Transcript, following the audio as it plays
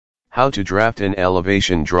How to draft an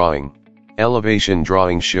elevation drawing. Elevation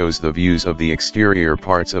drawing shows the views of the exterior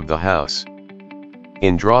parts of the house.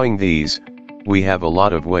 In drawing these, we have a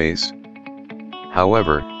lot of ways.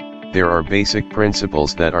 However, there are basic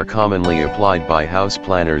principles that are commonly applied by house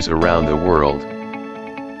planners around the world.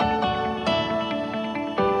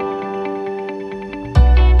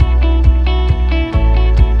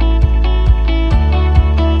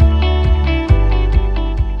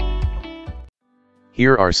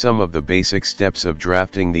 Here are some of the basic steps of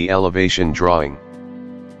drafting the elevation drawing.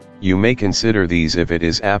 You may consider these if it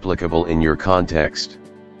is applicable in your context.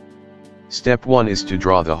 Step 1 is to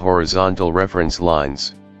draw the horizontal reference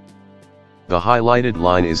lines. The highlighted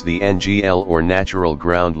line is the NGL or natural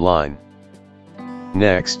ground line.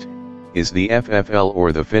 Next, is the FFL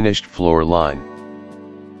or the finished floor line.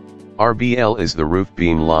 RBL is the roof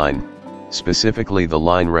beam line, specifically the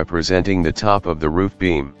line representing the top of the roof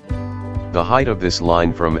beam. The height of this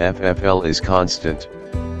line from FFL is constant.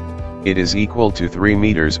 It is equal to 3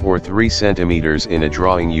 meters or 3 centimeters in a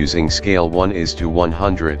drawing using scale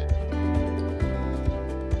 1:100.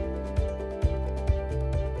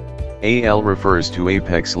 AL refers to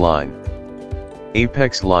apex line.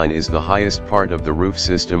 Apex line is the highest part of the roof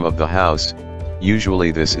system of the house,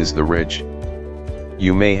 usually this is the ridge.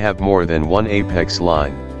 You may have more than one apex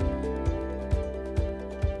line.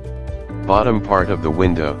 Bottom part of the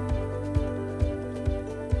window.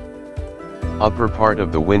 Upper part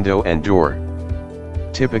of the window and door.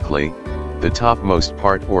 Typically, the topmost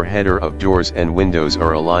part or header of doors and windows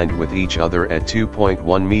are aligned with each other at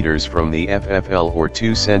 2.1 meters from the FFL or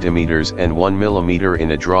 2 centimeters and 1 millimeter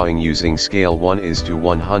in a drawing using scale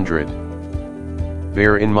 1:100.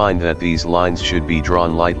 Bear in mind that these lines should be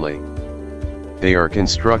drawn lightly. They are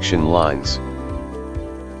construction lines.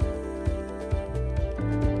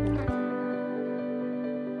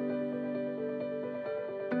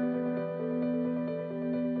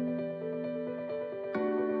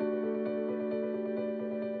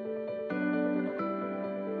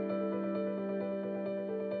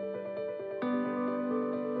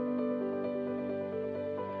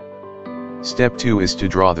 Step 2 is to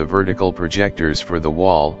draw the vertical projectors for the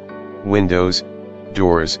wall, windows,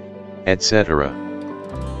 doors, etc.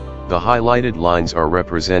 The highlighted lines are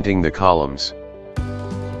representing the columns.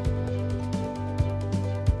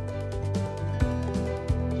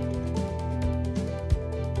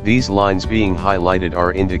 These lines being highlighted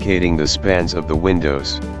are indicating the spans of the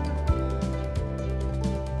windows.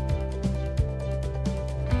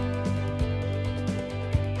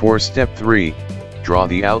 For step 3, draw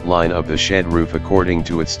the outline of the shed roof according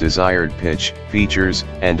to its desired pitch, features,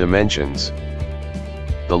 and dimensions.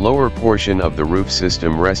 The lower portion of the roof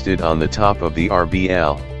system rested on the top of the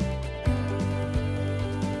RBL.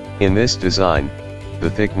 In this design, the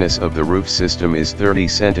thickness of the roof system is 30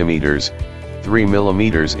 centimeters, 3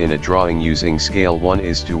 millimeters in a drawing using scale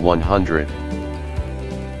 1:100.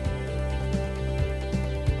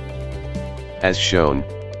 As shown,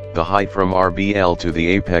 the height from RBL to the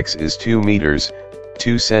apex is 2 meters,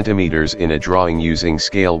 2 centimeters in a drawing using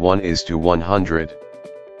scale 1:100.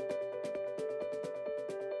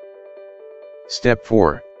 Step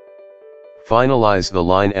 4. Finalize the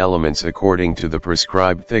line elements according to the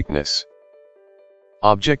prescribed thickness.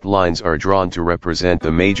 Object lines are drawn to represent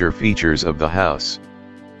the major features of the house.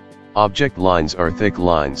 Object lines are thick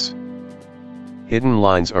lines. Hidden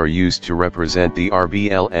lines are used to represent the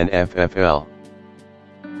RBL and FFL.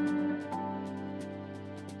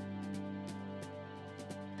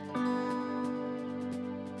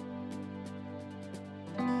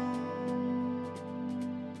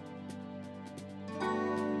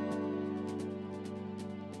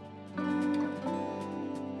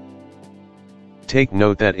 Take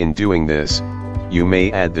note that in doing this, you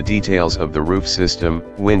may add the details of the roof system,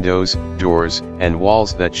 windows, doors, and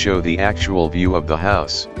walls that show the actual view of the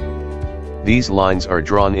house. These lines are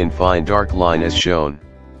drawn in fine dark line as shown.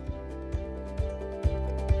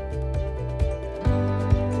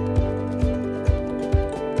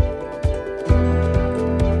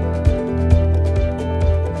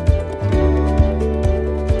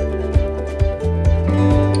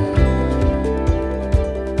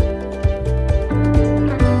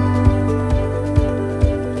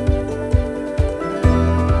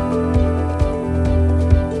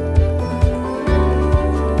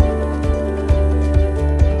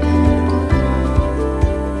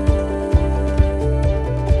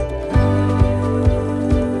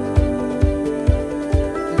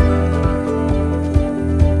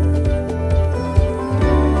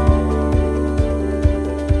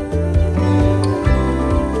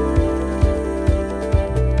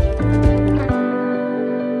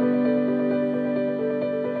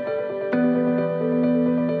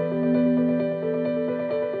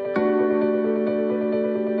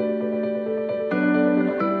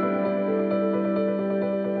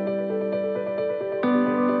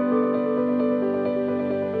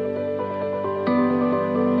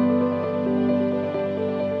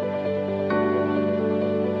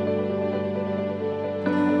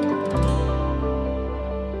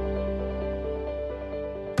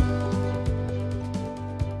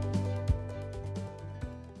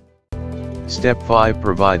 Step 5.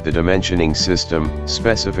 Provide the dimensioning system,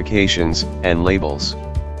 specifications, and labels.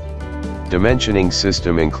 Dimensioning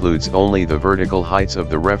system includes only the vertical heights of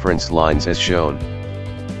the reference lines as shown.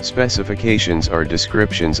 Specifications are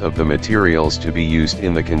descriptions of the materials to be used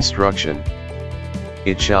in the construction.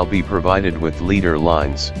 It shall be provided with leader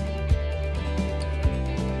lines.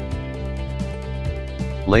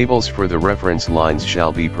 Labels for the reference lines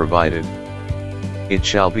shall be provided. It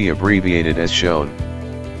shall be abbreviated as shown.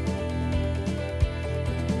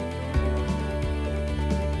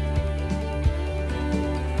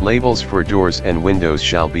 Labels for doors and windows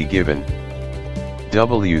shall be given.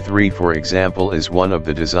 W3 for example is one of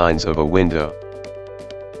the designs of a window.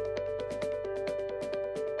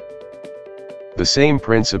 The same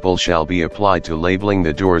principle shall be applied to labeling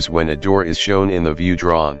the doors when a door is shown in the view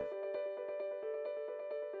drawn.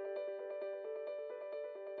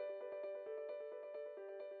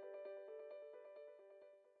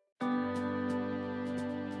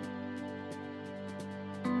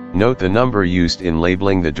 Note the number used in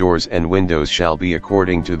labeling the doors and windows shall be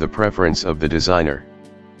according to the preference of the designer.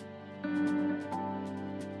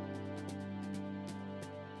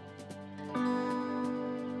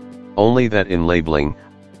 Only that in labeling,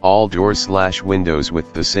 all doors/windows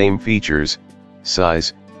with the same features,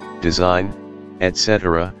 size, design,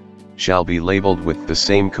 etc., shall be labeled with the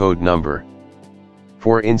same code number.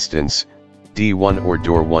 For instance, D1 or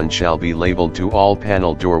door 1 shall be labeled to all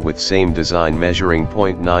panel door with same design measuring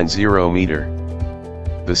 0.90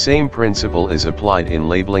 meter. The same principle is applied in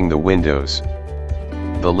labeling the windows.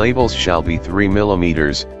 The labels shall be 3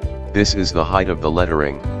 mm, this is the height of the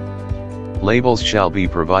lettering. Labels shall be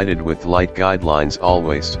provided with light guidelines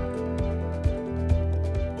always.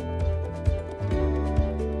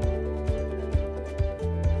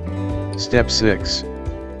 Step 6.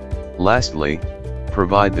 Lastly,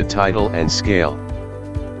 provide the title and scale.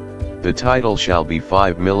 The title shall be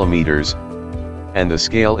 5 mm, and the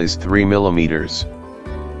scale is 3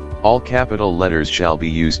 mm. All capital letters shall be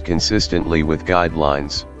used consistently with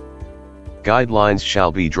guidelines. Guidelines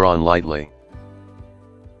shall be drawn lightly.